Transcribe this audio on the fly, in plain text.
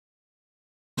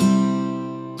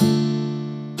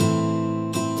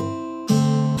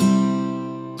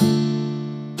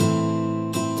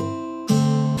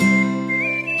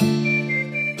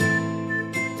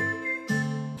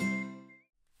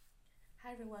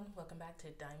everyone, welcome back to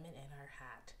Diamond in Her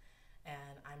Hat.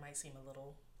 And I might seem a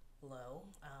little low.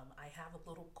 I have a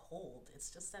little cold. It's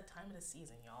just that time of the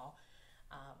season, y'all.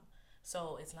 Um,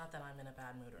 so it's not that I'm in a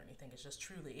bad mood or anything, it's just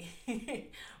truly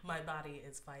my body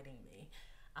is fighting me.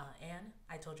 And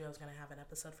I told you I was going to have an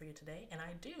episode for you today, and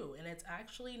I do. And it's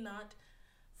actually not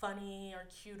funny or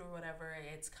cute or whatever,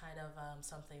 it's kind of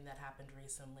something that happened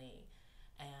recently.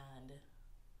 And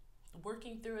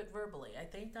working through it verbally. I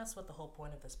think that's what the whole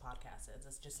point of this podcast is.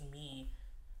 It's just me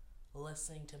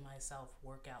listening to myself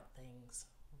work out things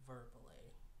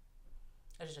verbally.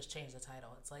 I should just change the title.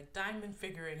 It's like Diamond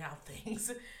figuring out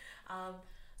things. um,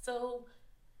 so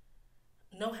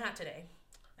no hat today.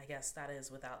 I guess that is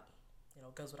without,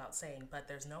 goes without saying. But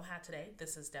there's no hat today.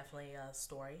 This is definitely a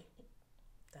story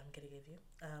that I'm gonna give you.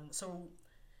 So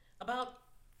about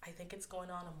I think it's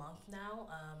going on a month now.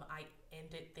 I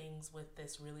ended things with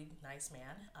this really nice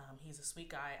man. He's a sweet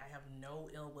guy. I have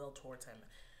no ill will towards him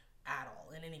at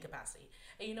all in any capacity.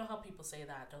 And you know how people say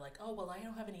that? They're like, oh, well, I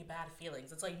don't have any bad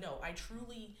feelings. It's like, no, I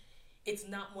truly, it's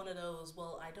not one of those,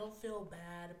 well, I don't feel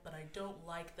bad, but I don't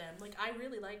like them. Like, I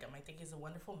really like him. I think he's a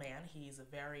wonderful man. He's a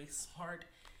very smart,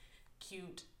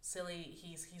 cute, silly.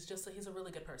 He's a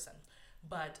really good person.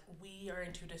 But we are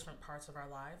in two different parts of our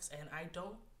lives, and I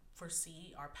don't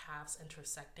foresee our paths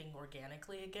intersecting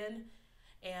organically again,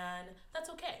 and that's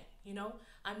okay.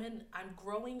 I'm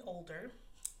growing older,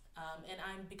 and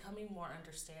I'm becoming more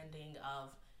understanding of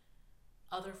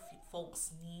other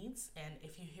folks' needs. And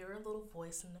if you hear a little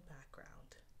voice in the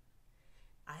background,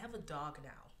 I have a dog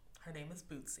now. Her name is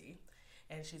Bootsy,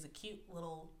 and she's a cute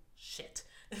little shit.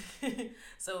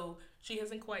 So she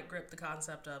hasn't quite gripped the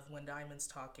concept of when Diamond's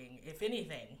talking. If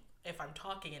anything, if I'm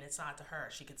talking and it's not to her,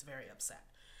 she gets very upset.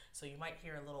 So you might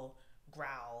hear a little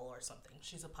growl or something.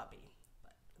 She's a puppy,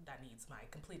 but that needs my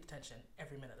complete attention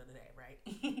every minute of the day, right?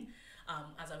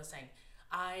 As I was saying,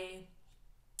 I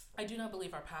do not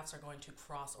believe our paths are going to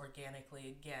cross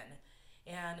organically again,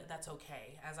 and that's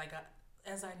okay.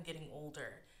 As I'm getting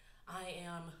older, I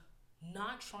am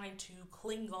not trying to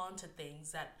cling on to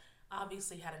things that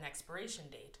obviously had an expiration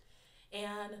date.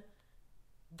 And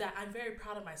that I'm very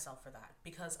proud of myself for that,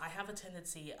 because I have a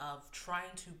tendency of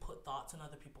trying to put thoughts in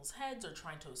other people's heads or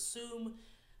trying to assume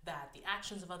that the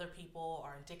actions of other people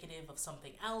are indicative of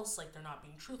something else, like they're not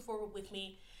being truthful with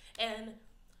me. And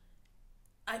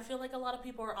I feel like a lot of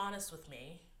people are honest with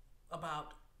me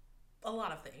about a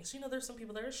lot of things. There's some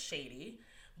people that are shady,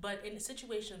 but in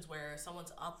situations where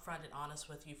someone's upfront and honest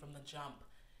with you from the jump,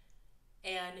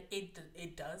 and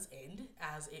it does end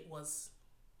as it was,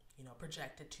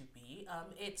 projected to be.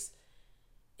 It's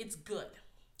good.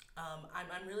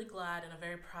 I'm really glad, and I'm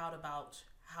very proud about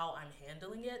how I'm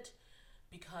handling it,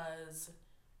 because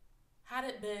had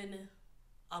it been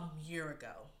a year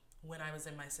ago when I was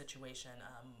in my situation,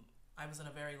 I was in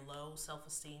a very low self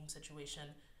esteem situation.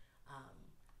 Um,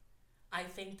 I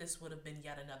think this would have been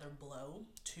yet another blow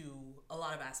to a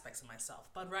lot of aspects of myself.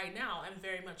 But right now, I'm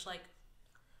very much like,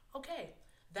 okay,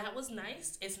 that was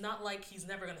nice. It's not like he's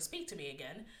never going to speak to me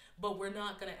again, but we're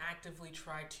not going to actively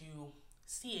try to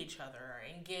see each other or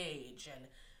engage. And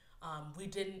we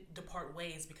didn't depart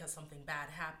ways because something bad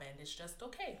happened. It's just,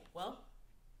 okay, well,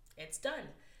 it's done.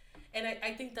 And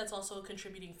I think that's also a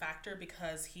contributing factor,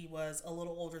 because he was a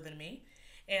little older than me.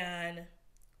 And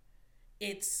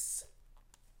it's,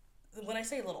 when I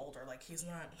say a little older, like he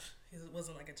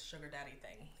wasn't like a sugar daddy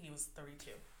thing. He was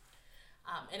 32.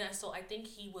 So I think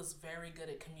he was very good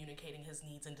at communicating his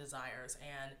needs and desires,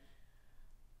 and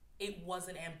it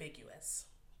wasn't ambiguous.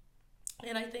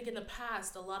 And I think in the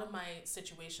past, a lot of my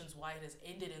situations, why it has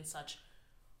ended in such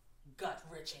gut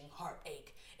wrenching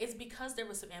heartache, is because there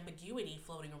was some ambiguity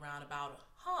floating around about,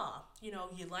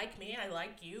 you like me, I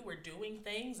like you, we're doing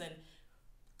things, and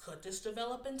could this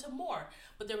develop into more?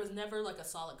 But there was never like a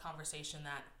solid conversation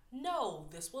that, no,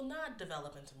 this will not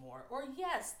develop into more, or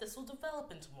yes, this will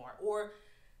develop into more, or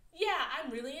yeah,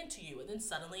 I'm really into you, and then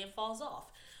suddenly it falls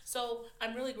off. So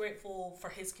I'm really grateful for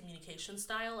his communication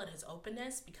style and his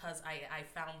openness, because I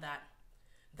found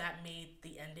that made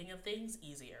the ending of things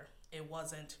easier. It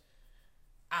wasn't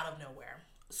out of nowhere.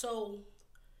 So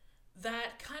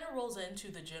that kind of rolls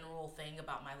into the general thing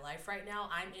about my life right now.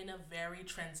 I'm in a very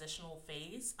transitional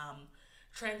phase,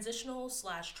 transitional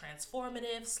slash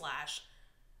transformative slash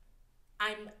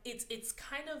it's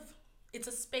kind of, it's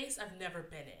a space I've never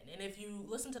been in. And if you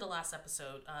listen to the last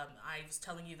episode, I was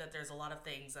telling you that there's a lot of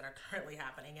things that are currently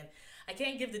happening, and I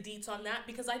can't give the deets on that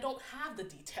because I don't have the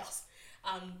details.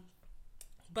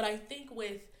 But I think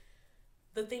with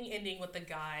the thing ending with the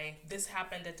guy, this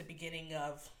happened at the beginning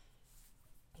of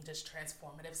this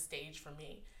transformative stage for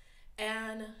me,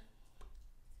 and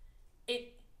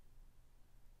it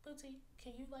Bootsy,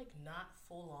 can you like not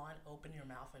full on open your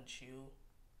mouth and chew?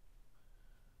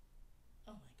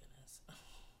 Oh my goodness.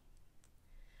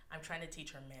 I'm trying to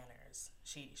teach her manners.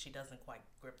 She doesn't quite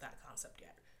grip that concept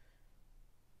yet.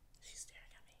 She's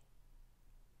staring at me.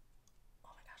 Oh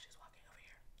my gosh, she's walking over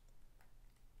here.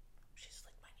 She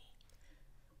slicked my knee.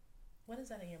 What is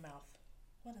that in your mouth?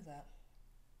 What is that?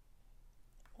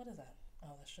 What is that?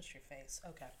 Oh, that's just your face.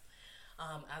 Okay.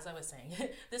 As I was saying,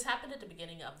 this happened at the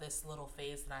beginning of this little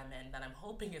phase that I'm in that I'm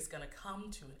hoping is going to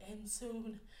come to an end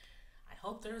soon. I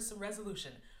hope there is some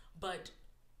resolution. But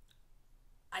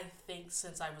I think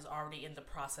since I was already in the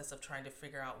process of trying to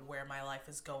figure out where my life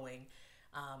is going,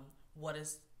 um, what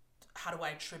is, how do I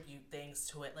attribute things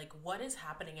to it? Like, what is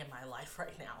happening in my life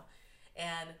right now?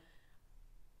 And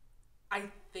I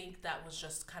think that was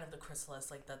just kind of the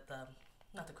chrysalis, like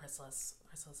not the chrysalis.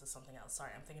 Chrysalis is something else. Sorry,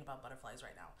 I'm thinking about butterflies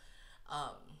right now.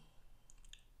 Um,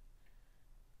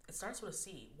 it starts with a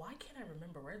C. Why can't I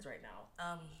remember words right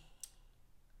now?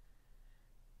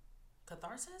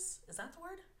 Catharsis? Is that the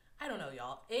word? I don't know,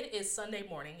 y'all. It is Sunday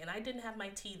morning, and I didn't have my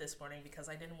tea this morning because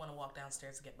I didn't want to walk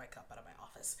downstairs to get my cup out of my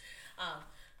office.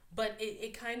 But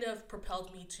it kind of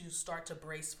propelled me to start to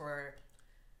brace for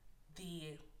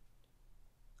the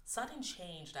sudden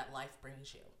change that life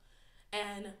brings you.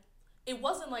 And it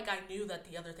wasn't like I knew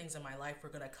that the other things in my life were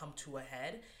going to come to a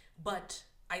head, but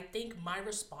I think my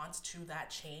response to that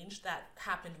change that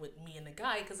happened with me and the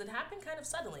guy, because it happened kind of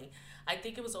suddenly. I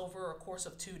think it was over a course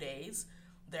of 2 days.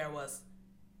 There was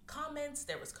comments,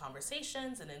 there was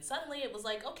conversations, and then suddenly it was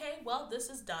like, okay, well, this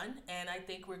is done, and I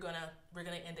think we're gonna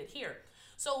end it here.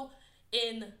 So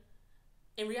in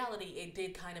reality, it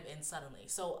did kind of end suddenly.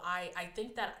 So I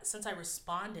think that since I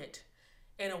responded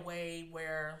in a way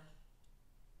where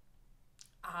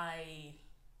I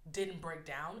didn't break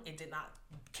down, it did not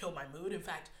kill my mood. In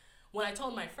fact, when I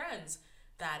told my friends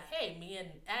that, hey, me and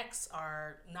X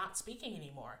are not speaking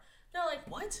anymore, they're like,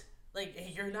 what? Like,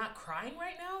 you're not crying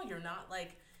right now? You're not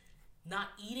like not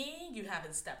eating? You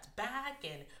haven't stepped back?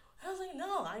 And I was like,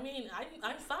 no, I mean,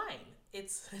 I'm fine.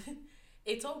 It's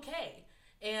it's okay.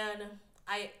 And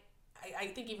I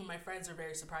think even my friends are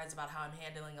very surprised about how I'm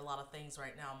handling a lot of things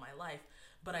right now in my life.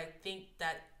 But I think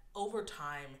that over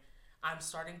time, I'm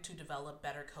starting to develop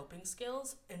better coping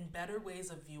skills and better ways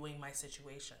of viewing my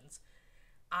situations.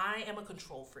 I am a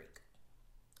control freak,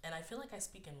 and I feel like I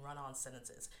speak in run-on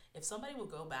sentences. If somebody will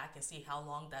go back and see how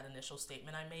long that initial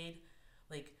statement I made,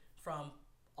 like from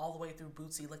all the way through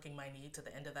Bootsy licking my knee to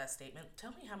the end of that statement,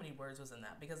 tell me how many words was in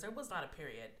that, because there was not a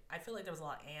period. I feel like there was a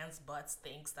lot of ands, buts,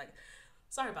 thinks. Like,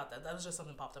 sorry about that. That was just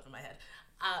something popped up in my head.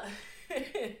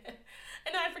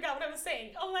 And I forgot what I was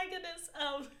saying. Oh my goodness.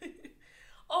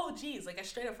 Oh, geez, like I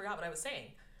straight up forgot what I was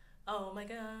saying. Oh my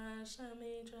gosh, let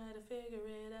me try to figure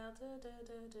it out. Da, da,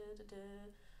 da, da, da,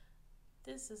 da.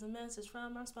 This is a message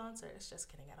from our sponsor. It's just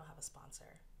kidding, I don't have a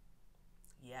sponsor.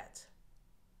 Yet.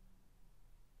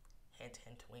 Hint,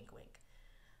 hint, wink, wink.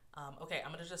 Okay,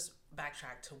 I'm going to just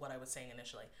backtrack to what I was saying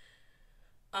initially.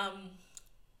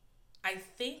 I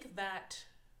think that...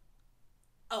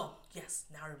 Oh, yes,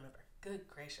 now I remember. Good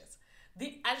gracious.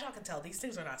 As y'all can tell, these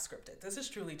things are not scripted. This is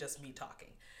truly just me talking.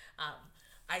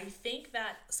 I think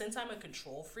that since I'm a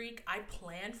control freak, I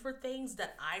plan for things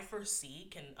that I foresee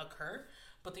can occur,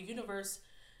 but the universe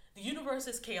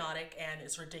is chaotic and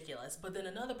it's ridiculous. But then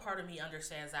another part of me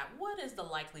understands that what is the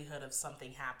likelihood of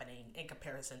something happening in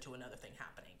comparison to another thing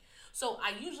happening? So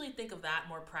I usually think of that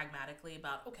more pragmatically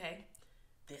about, okay,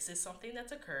 this is something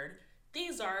that's occurred.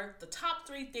 These are the top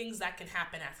 3 things that can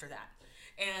happen after that.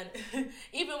 And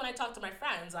even when I talk to my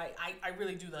friends, I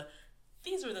really do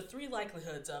these are the 3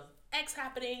 likelihoods of X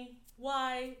happening,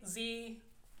 Y, Z.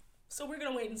 So we're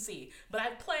going to wait and see. But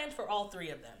I've planned for all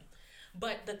 3 of them.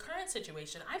 But the current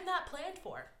situation, I've not planned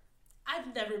for.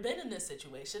 I've never been in this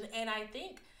situation. And I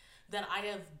think that I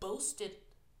have boasted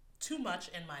too much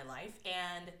in my life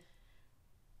and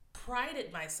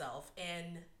prided myself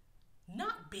in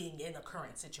not being in a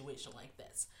current situation like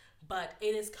this. But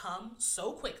it has come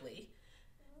so quickly.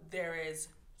 There is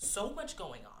so much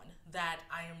going on that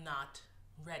I am not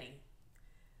ready.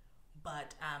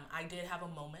 But I did have a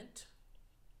moment.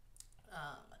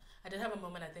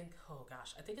 I think, oh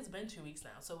gosh, I think it's been 2 weeks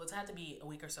now. So it's had to be a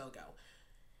week or so ago.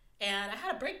 And I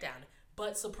had a breakdown.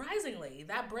 But surprisingly,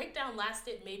 that breakdown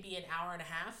lasted maybe an hour and a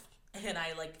half. And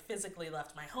I physically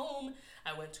left my home.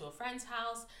 I went to a friend's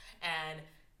house. And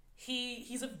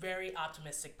he's a very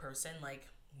optimistic person,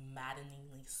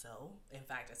 maddeningly so. In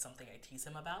fact, it's something I tease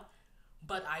him about.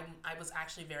 But I was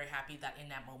actually very happy that in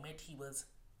that moment he was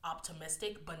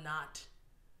optimistic, but not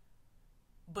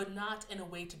in a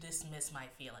way to dismiss my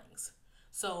feelings.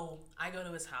 So I go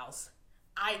to his house.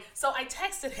 I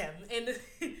texted him, and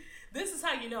this is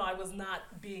how you know I was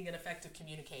not being an effective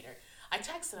communicator. I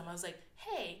texted him. I was like,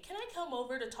 "Hey, can I come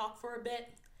over to talk for a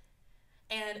bit?"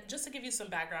 And just to give you some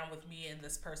background with me and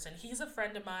this person, he's a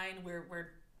friend of mine.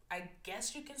 We're I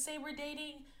guess you can say we're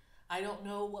dating. I don't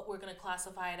know what we're gonna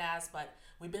classify it as, but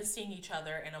we've been seeing each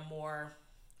other in a more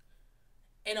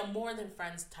than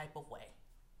friends type of way.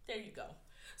 There you go.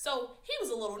 So he was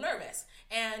a little nervous,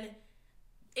 and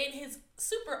in his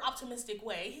super optimistic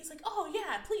way, he's like, "Oh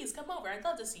yeah, please come over. I'd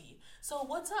love to see you. So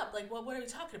what's up? Like, what are you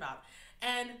talking about?"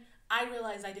 And I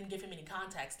realized I didn't give him any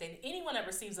context. And anyone that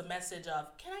receives a message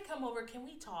of, "Can I come over? Can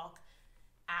we talk?"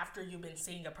 after you've been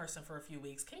seeing a person for a few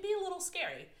weeks can be a little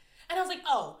scary. And I was like,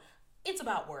 "Oh, it's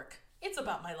about work. It's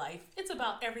about my life. It's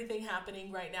about everything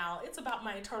happening right now. It's about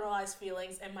my internalized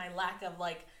feelings and my lack of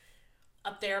like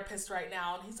a therapist right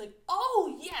now." And he's like,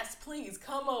 "Oh yes, please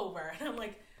come over." And I'm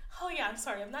like, "Oh yeah, I'm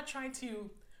sorry. I'm not trying to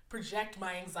project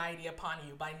my anxiety upon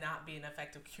you by not being an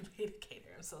effective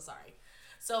communicator. I'm so sorry."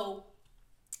 So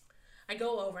I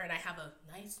go over and I have a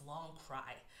nice long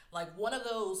cry. Like one of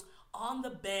those on the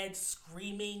bed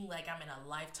screaming like I'm in a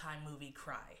Lifetime movie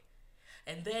cry.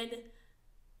 And then,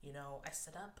 I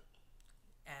sit up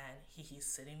and he's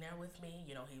sitting there with me.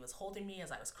 He was holding me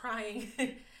as I was crying.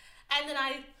 And then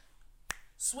I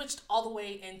switched all the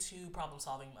way into problem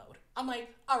solving mode. I'm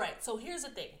like, all right, so here's the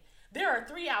thing. There are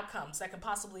three outcomes that can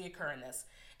possibly occur in this.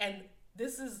 And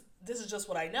this is just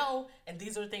what I know, and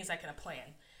these are the things I can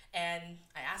plan. And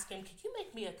I ask him, "Can you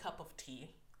make me a cup of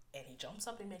tea?" And he jumps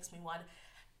up and makes me one.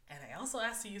 And I also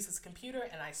ask to use his computer,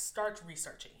 and I start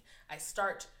researching. I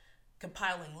start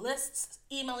compiling lists,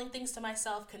 emailing things to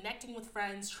myself, connecting with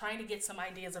friends, trying to get some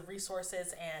ideas of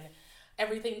resources and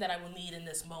everything that I will need in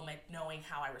this moment, knowing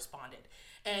how I responded.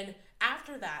 And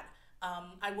after that,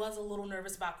 I was a little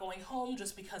nervous about going home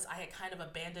just because I had kind of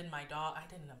abandoned my dog. I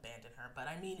didn't abandon her, but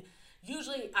I mean,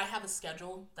 usually I have a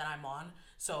schedule that I'm on.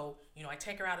 So, I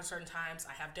take her out at certain times.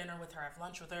 I have dinner with her. I have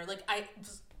lunch with her. Like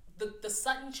the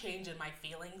sudden change in my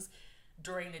feelings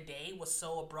during the day was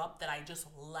so abrupt that I just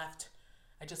left.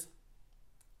 I just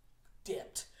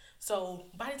dipped. So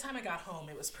by the time I got home,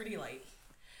 it was pretty late.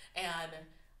 And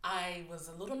I was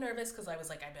a little nervous because I was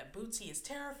like, I bet Bootsy is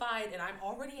terrified, and I'm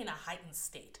already in a heightened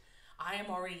state. I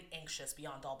am already anxious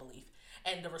beyond all belief.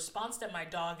 And the response that my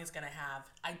dog is going to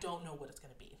have, I don't know what it's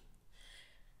going to be.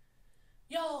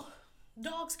 Y'all,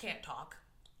 dogs can't talk.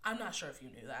 I'm not sure if you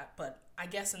knew that, but I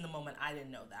guess in the moment I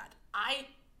didn't know that.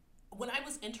 When I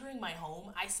was entering my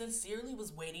home, I sincerely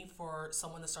was waiting for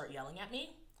someone to start yelling at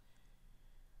me,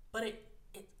 but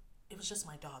it was just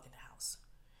my dog in the house.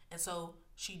 And so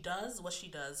she does what she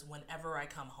does whenever I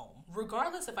come home.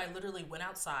 Regardless if I literally went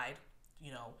outside,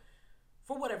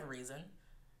 for whatever reason,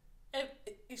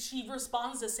 she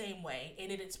responds the same way,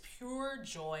 and it's pure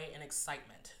joy and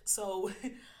excitement. So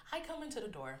I come into the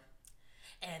door,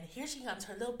 and here she comes,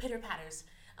 her little pitter patters,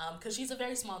 because she's a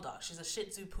very small dog. She's a Shih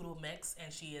Tzu Poodle mix,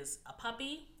 and she is a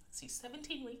puppy. She's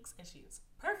 17 weeks, and she is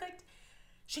perfect.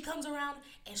 She comes around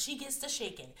and she gets to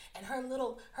shaking, and her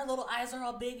little eyes are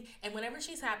all big, and whenever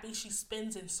she's happy, she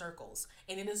spins in circles,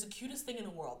 and it is the cutest thing in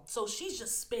the world. So she's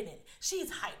just spinning. She's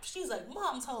hyped. She's like,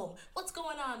 "Mom's home. What's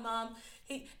going on, Mom?"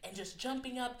 And just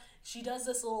jumping up. She does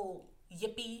this little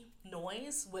yippee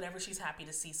noise whenever she's happy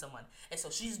to see someone, and so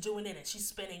she's doing it and she's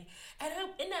spinning. And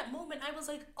in that moment, I was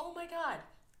like, "Oh my God,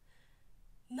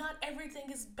 not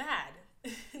everything is bad.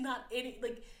 Not any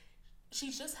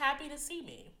she's just happy to see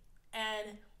me."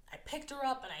 And I picked her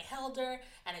up and I held her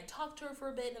and I talked to her for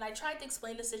a bit, and I tried to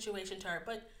explain the situation to her,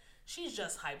 but she's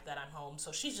just hyped that I'm home,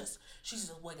 so she's just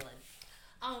wiggling.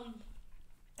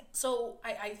 So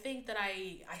I think that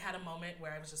I had a moment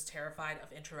where I was just terrified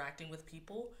of interacting with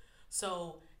people.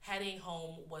 So heading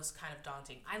home was kind of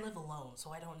daunting. I live alone,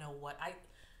 so I don't know what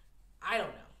I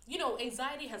don't know.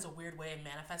 Anxiety has a weird way of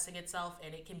manifesting itself,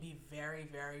 and it can be very,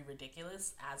 very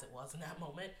ridiculous, as it was in that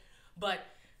moment. But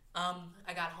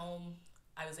I got home,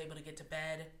 I was able to get to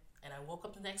bed, and I woke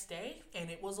up the next day, and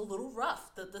it was a little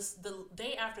rough. The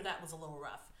day after that was a little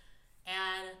rough.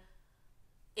 And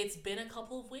it's been a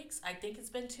couple of weeks. I think it's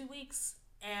been 2 weeks,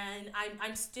 and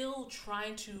I'm still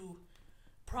trying to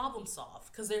problem solve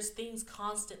because there's things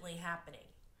constantly happening.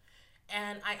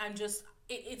 And I'm just,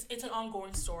 it's an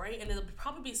ongoing story, and it'll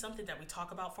probably be something that we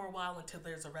talk about for a while until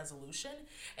there's a resolution,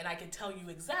 and I can tell you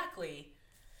exactly,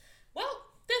 well,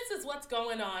 this is what's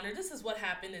going on, or this is what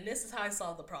happened, and this is how I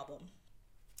solved the problem.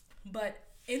 But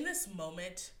in this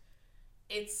moment,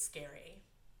 it's scary.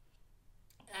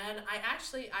 And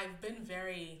I've been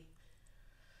very,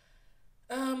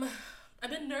 I've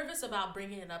been nervous about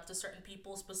bringing it up to certain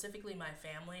people, specifically my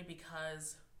family,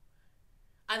 because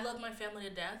I love my family to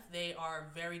death. They are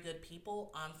very good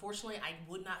people. Unfortunately, I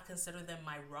would not consider them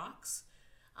my rocks.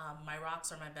 My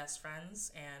rocks are my best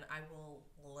friends, and I will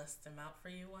list them out for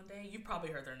you one day. You've probably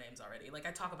heard their names already. Like,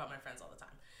 I talk about my friends all the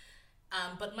time.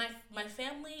 But my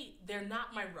family, they're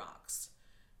not my rocks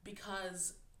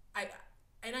because I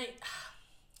and I.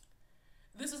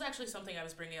 This is actually something I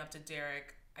was bringing up to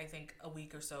Derek, I think a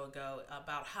week or so ago,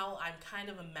 about how I'm kind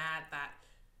of mad that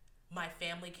my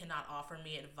family cannot offer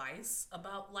me advice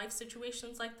about life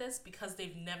situations like this because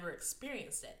they've never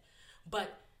experienced it.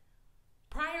 But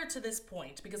prior to this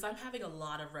point, because I'm having a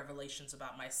lot of revelations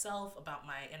about myself, about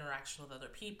my interaction with other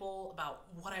people, about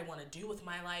what I want to do with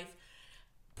my life,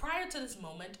 prior to this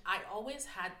moment, I always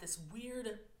had this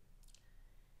weird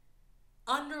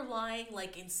underlying,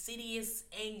 like, insidious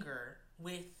anger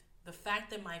with the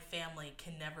fact that my family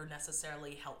can never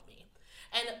necessarily help me.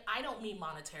 And I don't mean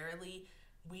monetarily.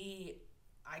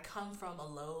 I come from a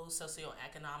low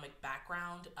socioeconomic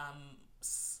background.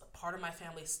 Part of my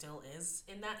family still is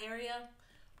in that area,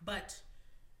 but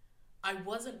I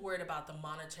wasn't worried about the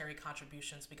monetary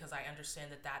contributions because I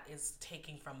understand that that is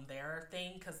taking from their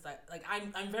thing. Because that, like,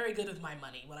 I'm very good with my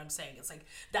money. What I'm saying is, like,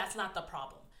 that's not the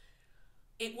problem.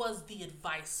 It was the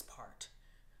advice part.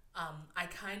 I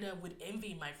kind of would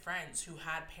envy my friends who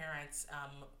had parents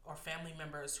or family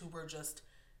members who were just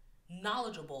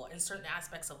knowledgeable in certain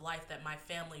aspects of life that my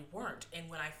family weren't. And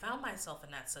when I found myself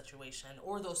in that situation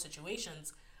or those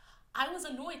situations, I was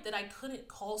annoyed that I couldn't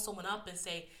call someone up and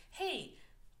say, "Hey,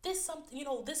 this something,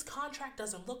 this contract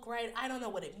doesn't look right. I don't know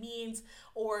what it means."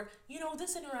 Or,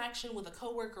 this interaction with a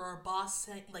coworker or boss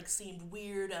like seemed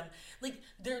weird. Like,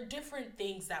 there are different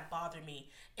things that bother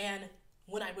me. And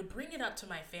when I would bring it up to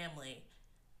my family,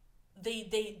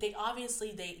 they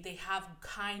obviously they have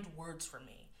kind words for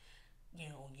me. You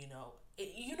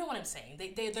know what I'm saying.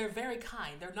 They're very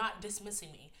kind. They're not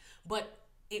dismissing me. But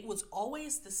it was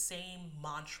always the same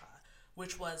mantra,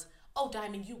 which was, "Oh,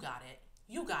 Diamond, you got it.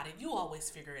 You got it. You always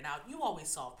figure it out. You always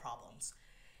solve problems."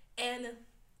 And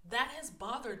that has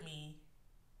bothered me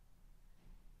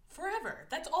forever.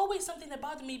 That's always something that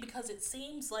bothered me because it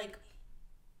seems like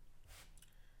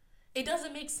it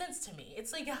doesn't make sense to me.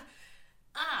 It's like,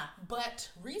 but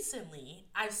recently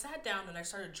I sat down and I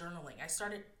started journaling. I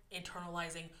started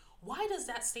internalizing, why does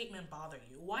that statement bother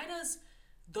you? Why does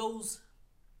those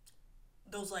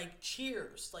like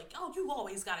cheers, like, "Oh, you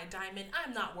always got a diamond.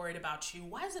 I'm not worried about you."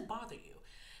 Why does it bother you?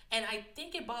 And I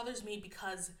think it bothers me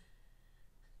because,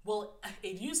 well,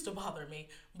 it used to bother me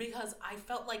because I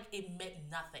felt like it meant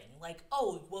nothing. Like,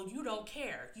 "Oh, well, you don't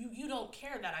care. You don't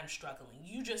care that I'm struggling.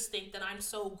 You just think that I'm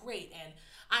so great and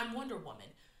I'm Wonder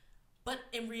Woman." But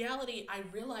in reality, I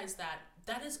realized that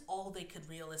that is all they could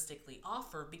realistically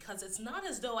offer because it's not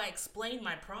as though I explain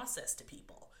my process to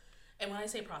people. And when I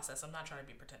say process, I'm not trying to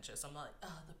be pretentious. I'm not like,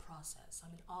 "Oh, the process.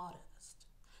 I'm an artist."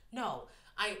 No,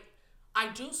 I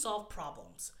do solve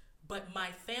problems, but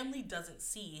my family doesn't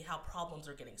see how problems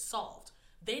are getting solved.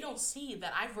 They don't see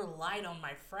that I've relied on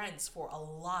my friends for a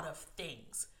lot of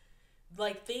things.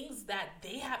 Like, things that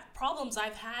they have, problems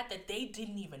I've had that they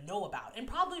didn't even know about and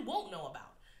probably won't know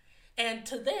about. And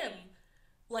to them,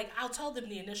 like, I'll tell them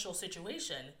the initial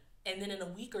situation, and then in a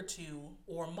week or two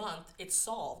or a month, it's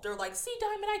solved. They're like, "See,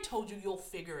 Diamond, I told you you'll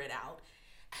figure it out."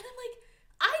 And I'm like,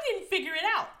 I didn't figure it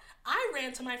out. I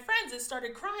ran to my friends and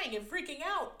started crying and freaking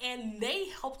out, and they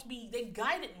helped me, they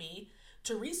guided me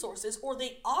to resources, or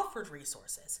they offered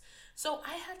resources. So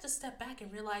I had to step back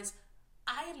and realize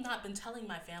I have not been telling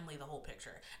my family the whole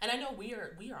picture. And I know we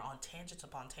are on tangents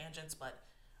upon tangents, but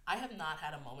I have not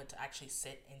had a moment to actually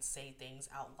sit and say things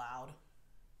out loud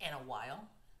in a while.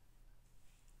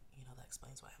 That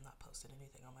explains why I've not posted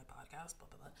anything on my podcast, blah,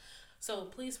 blah, blah. So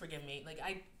please forgive me.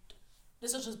 Like,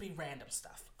 this will just be random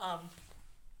stuff.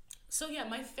 So yeah,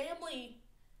 my family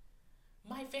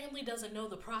doesn't know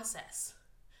the process.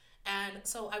 And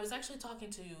so I was actually talking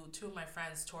to two of my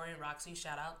friends, Tori and Roxy,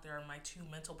 shout out. They're my two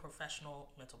mental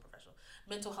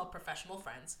health professional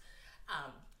friends.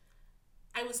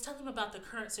 I was telling them about the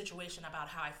current situation, about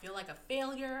how I feel like a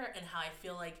failure and how I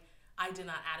feel like I did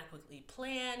not adequately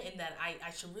plan and that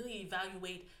I should really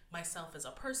evaluate myself as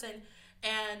a person,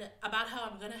 and about how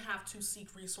I'm going to have to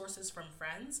seek resources from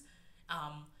friends.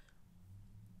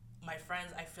 My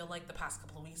friends, I feel like the past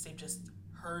couple of weeks, they've just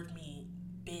heard me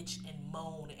bitch and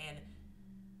moan and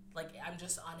like I'm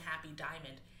just unhappy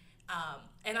Diamond.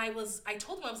 And I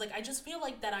told them, I was like, I just feel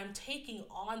like that I'm taking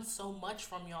on so much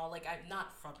from y'all. Like, I'm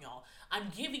not from y'all. I'm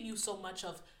giving you so much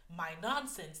of my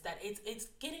nonsense that it's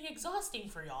getting exhausting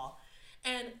for y'all.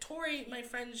 And Tori, my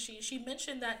friend, she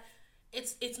mentioned that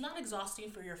it's not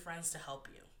exhausting for your friends to help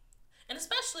you. And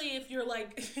especially if you're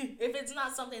like, if it's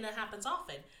not something that happens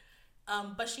often.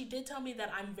 But she did tell me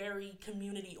that I'm very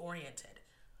community oriented.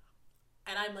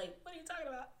 And I'm like, what are you talking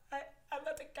about? I'm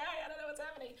not the guy. I don't know what's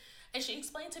happening. And she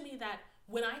explained to me that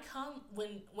when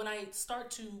I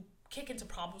start to kick into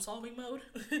problem solving mode,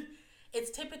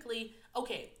 it's typically,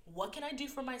 okay, what can I do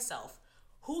for myself?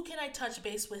 Who can I touch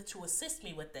base with to assist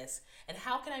me with this? And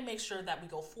how can I make sure that we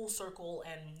go full circle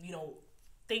and,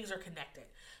 things are connected?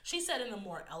 She said in a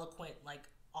more eloquent, like,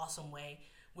 awesome way,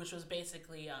 which was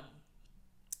basically,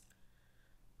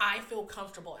 I feel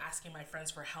comfortable asking my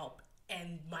friends for help,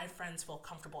 and my friends feel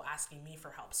comfortable asking me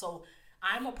for help. So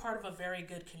I'm a part of a very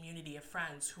good community of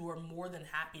friends who are more than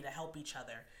happy to help each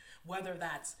other, whether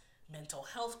that's mental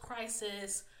health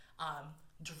crisis,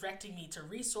 directing me to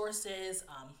resources,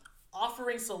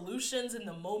 offering solutions in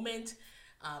the moment.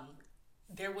 Um,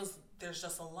 there's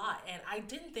just a lot, and I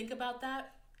didn't think about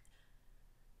that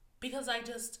because I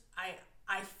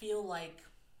feel like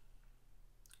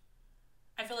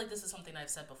this is something I've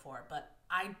said before, but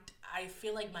I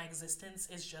feel like my existence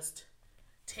is just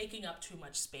taking up too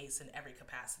much space in every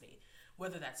capacity,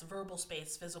 whether that's verbal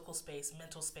space, physical space,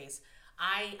 mental space.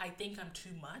 I think I'm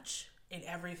too much in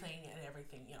everything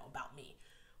about me.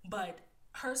 But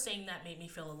her saying that made me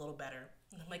feel a little better.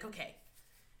 And I'm like, okay,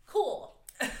 cool.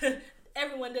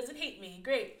 Everyone doesn't hate me.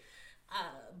 Great.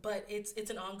 But it's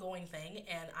an ongoing thing,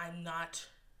 and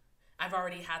I've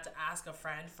already had to ask a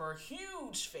friend for a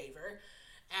huge favor,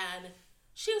 and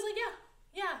she was like,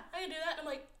 yeah, I can do that. And I'm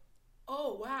like,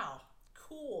 oh, wow,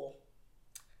 cool.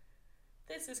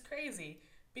 This is crazy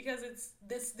because it's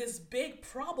this big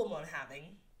problem I'm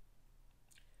having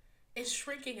is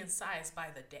shrinking in size by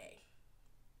the day.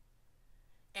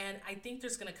 And I think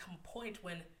there's going to come a point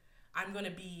when I'm going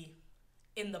to be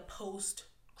in the post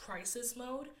crisis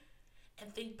mode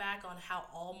and think back on how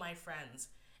all my friends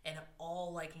and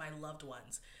all like my loved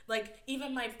ones, like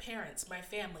even my parents, my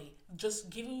family, just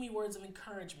giving me words of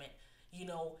encouragement,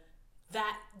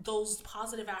 that those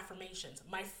positive affirmations,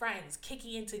 my friends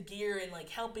kicking into gear and like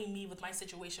helping me with my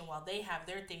situation while they have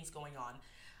their things going on.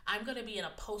 I'm going to be in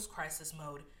a post crisis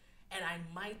mode, and I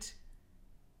might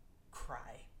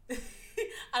cry.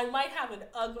 I might have an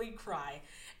ugly cry.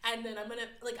 And then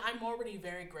I'm already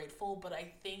very grateful, but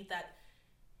I think that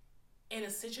in a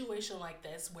situation like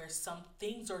this where some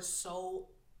things are so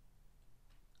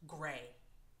gray,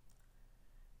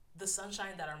 the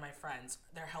sunshine that are my friends,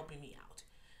 they're helping me out.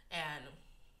 And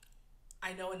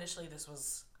I know initially this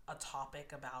was a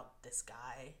topic about this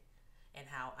guy and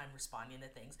how I'm responding to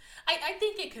things. I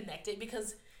think it connected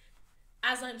because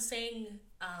as I'm saying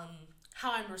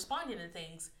how I'm responding to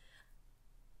things,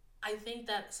 I think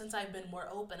that since I've been more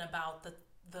open about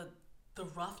the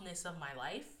roughness of my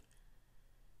life,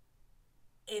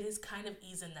 it is kind of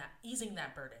easing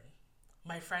that burden.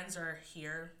 My friends are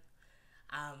here.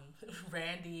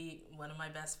 Randy, one of my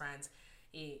best friends,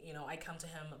 I come to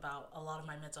him about a lot of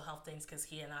my mental health things because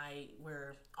he and I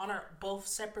were on our both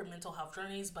separate mental health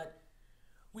journeys, but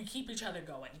we keep each other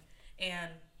going.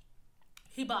 And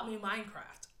he bought me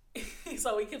Minecraft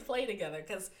so we could play together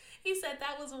because he said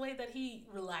that was a way that he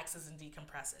relaxes and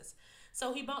decompresses.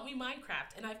 So he bought me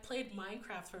Minecraft, and I've played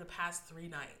Minecraft for the past 3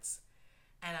 nights,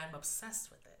 and I'm obsessed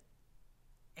with it,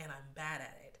 and I'm bad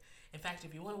at it. In fact,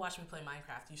 if you want to watch me play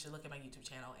Minecraft, you should look at my YouTube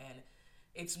channel, and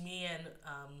it's me and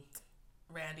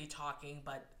Randy talking,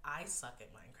 but I suck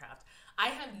at Minecraft. I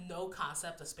have no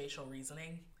concept of spatial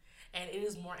reasoning, and it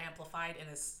is more amplified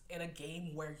in a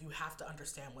game where you have to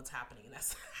understand what's happening in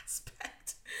that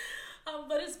aspect.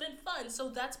 But it's been fun. So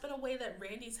that's been a way that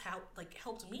Randy's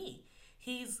helped me.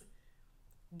 He's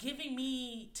giving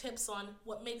me tips on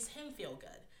what makes him feel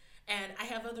good. And I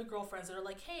have other girlfriends that are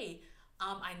like, hey,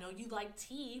 I know you like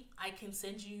tea. I can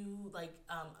send you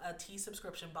a tea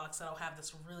subscription box that'll have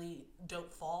this really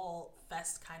dope fall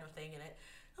fest kind of thing in it.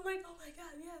 I'm like, oh my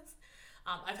God, yes.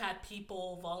 I've had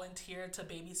people volunteer to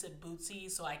babysit Bootsy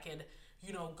so I could,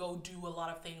 go do a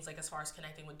lot of things like as far as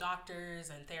connecting with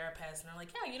doctors and therapists. And they're like,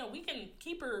 yeah, we can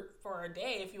keep her for a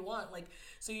day if you want,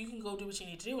 so you can go do what you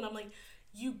need to do. And I'm like,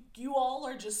 you all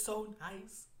are just so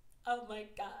nice. Oh my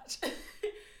gosh.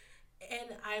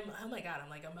 And oh my God,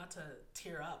 I'm about to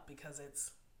tear up because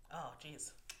it's, oh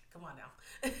geez, come on now.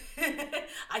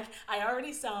 I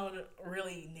already sound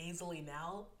really nasally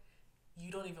now. You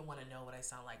don't even want to know what I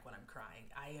sound like when I'm crying.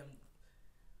 I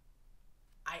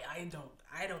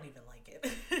don't even like it.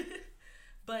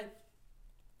 But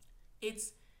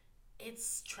it's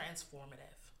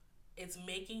transformative. It's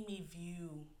making me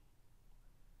view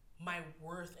my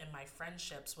worth and my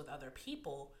friendships with other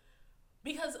people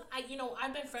because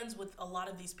I've been friends with a lot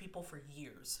of these people for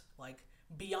years, like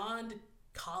beyond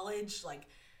college. Like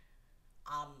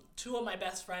Two of my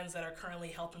best friends that are currently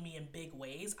helping me in big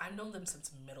ways, I've known them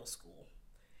since middle school.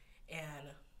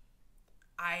 And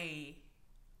I,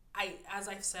 as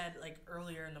I've said like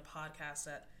earlier in the podcast,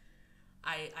 that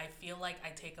I feel like I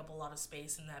take up a lot of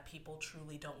space and that people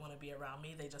truly don't want to be around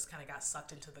me. They just kind of got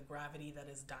sucked into the gravity that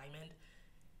is Diamond.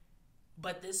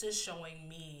 But this is showing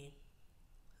me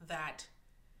that,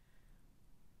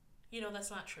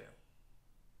 that's not true.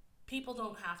 People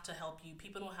don't have to help you.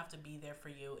 People don't have to be there for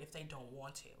you if they don't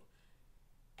want to.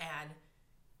 And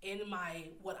in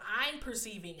what I'm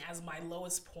perceiving as my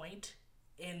lowest point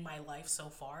in my life so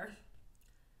far,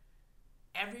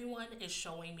 everyone is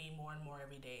showing me more and more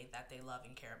every day that they love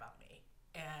and care about me.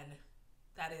 And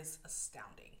that is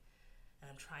astounding. And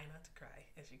I'm trying not to cry.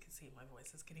 As you can see, my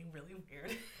voice is getting really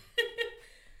weird.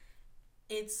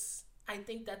 I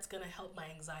think that's going to help my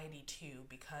anxiety too,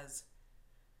 because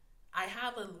I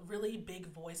have a really big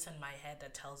voice in my head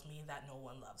that tells me that no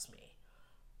one loves me.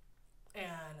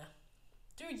 And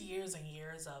through years and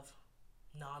years of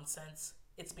nonsense,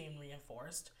 it's being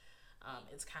reinforced.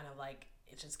 It's kind of like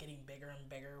it's just getting bigger and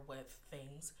bigger with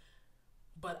things.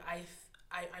 But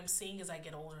I'm seeing as I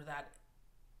get older that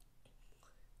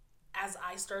as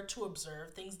I start to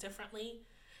observe things differently,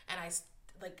 and I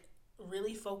like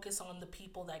really focus on the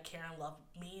people that care and love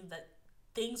me, that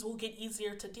things will get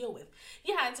easier to deal with.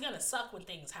 Yeah, it's gonna suck when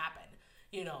things happen.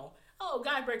 Oh,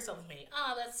 guy breaks up with me.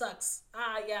 That sucks.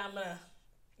 Yeah, I'm gonna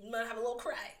have a little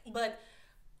cry. But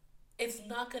it's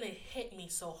not gonna hit me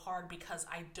so hard because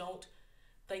I don't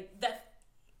like that.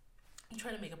 I'm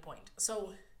trying to make a point.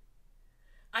 So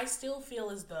I still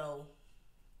feel as though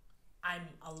I'm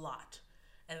a lot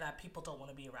and that people don't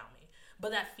want to be around me.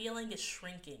 But that feeling is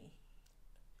shrinking.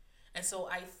 And so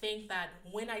I think that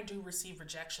when I do receive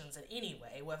rejections in any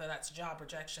way, whether that's job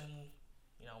rejection,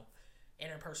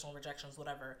 interpersonal rejections,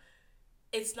 whatever,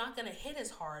 it's not going to hit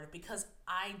as hard because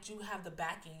I do have the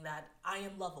backing that I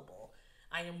am lovable.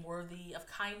 I am worthy of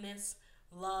kindness,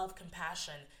 love,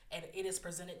 compassion, and it is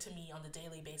presented to me on the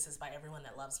daily basis by everyone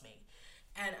that loves me.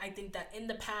 And I think that in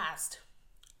the past,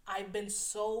 I've been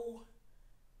so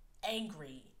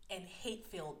angry and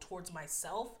hate-filled towards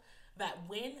myself that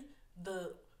when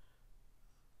the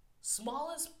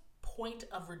smallest point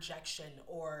of rejection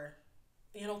or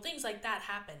things like that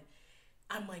happen,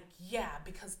 I'm like, yeah,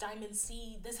 because Diamond,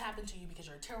 see, this happened to you because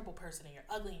you're a terrible person and you're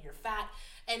ugly and you're fat.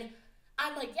 And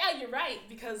I'm like, yeah, you're right,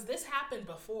 because this happened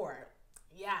before.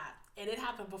 Yeah, and it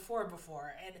happened before.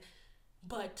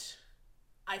 But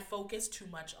I focus too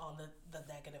much on the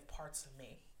negative parts of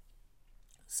me.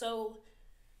 So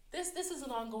this is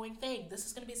an ongoing thing. This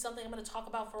is going to be something I'm going to talk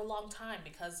about for a long time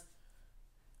because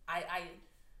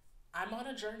I'm on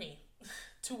a journey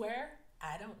to where?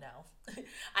 I don't know.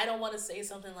 I don't want to say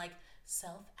something like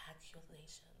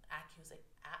self-actualization.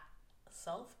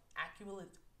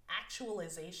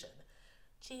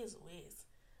 Jeez Louise.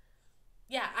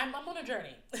 Yeah, I'm on a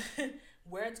journey.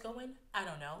 Where it's going, I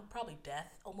don't know. Probably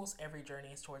death. Almost every journey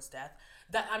is towards death.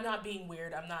 That I'm not being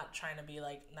weird. I'm not trying to be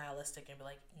like nihilistic and be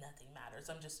like nothing matters.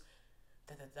 I'm just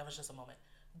that was just a moment.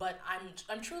 But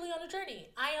I'm truly on a journey.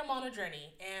 I am on a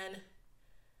journey, and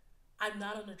I'm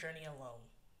not on a journey alone.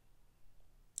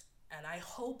 And I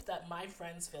hope that my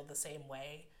friends feel the same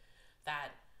way. That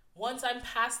once I'm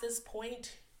past this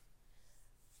point,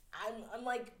 I'm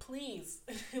like, please,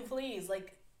 please,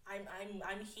 like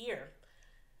I'm here.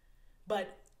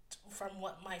 But from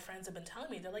what my friends have been telling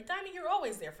me, they're like, Diamond, you're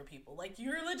always there for people. Like,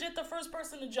 you're legit the first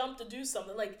person to jump to do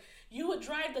something. Like, you would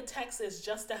drive to Texas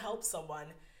just to help someone.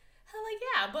 And I'm like,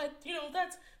 yeah, but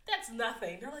that's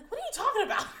nothing. They're like, what are you talking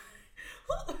about?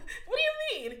 What do you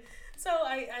mean? So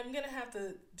I'm going to have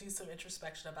to do some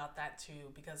introspection about that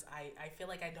too, because I feel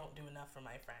like I don't do enough for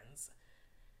my friends.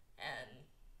 And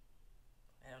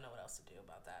I don't know what else to do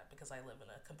about that because I live in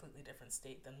a completely different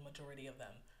state than the majority of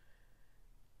them.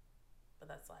 But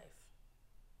that's life.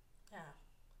 Yeah.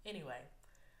 Anyway,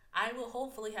 I will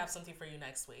hopefully have something for you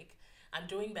next week. I'm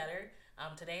doing better.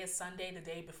 Today is Sunday, the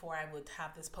day before I would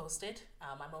have this posted.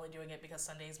 I'm only doing it because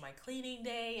Sunday is my cleaning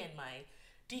day and my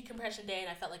decompression day, and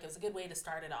I felt like it was a good way to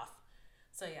start it off.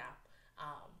 So yeah,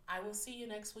 I will see you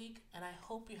next week, and I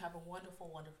hope you have a wonderful,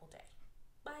 wonderful day.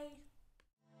 Bye.